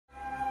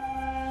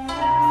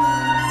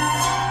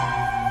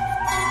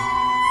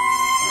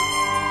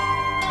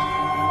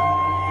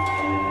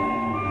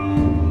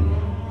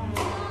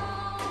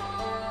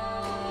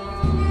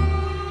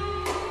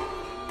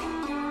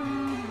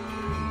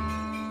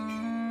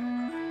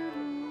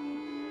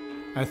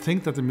I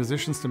think that the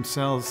musicians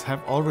themselves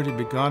have already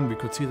begun, we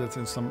could see that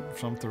in some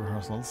of the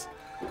rehearsals,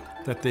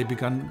 that they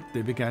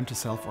began to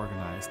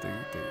self-organize.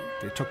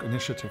 They took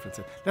initiative and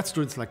said, let's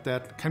do it like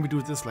that, can we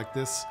do this like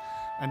this?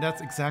 And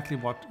that's exactly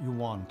what you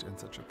want in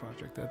such a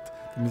project,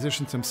 that the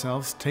musicians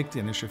themselves take the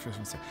initiative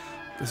and say,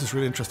 this is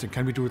really interesting,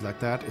 can we do it like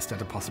that? Is that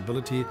a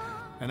possibility?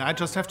 And I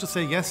just have to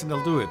say yes, and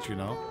they'll do it, you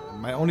know.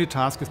 My only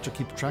task is to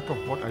keep track of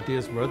what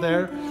ideas were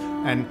there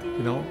and,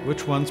 you know,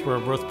 which ones were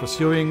worth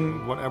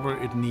pursuing, whatever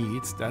it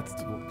needs. That's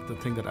the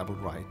thing that I will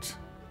write,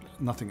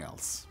 nothing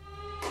else.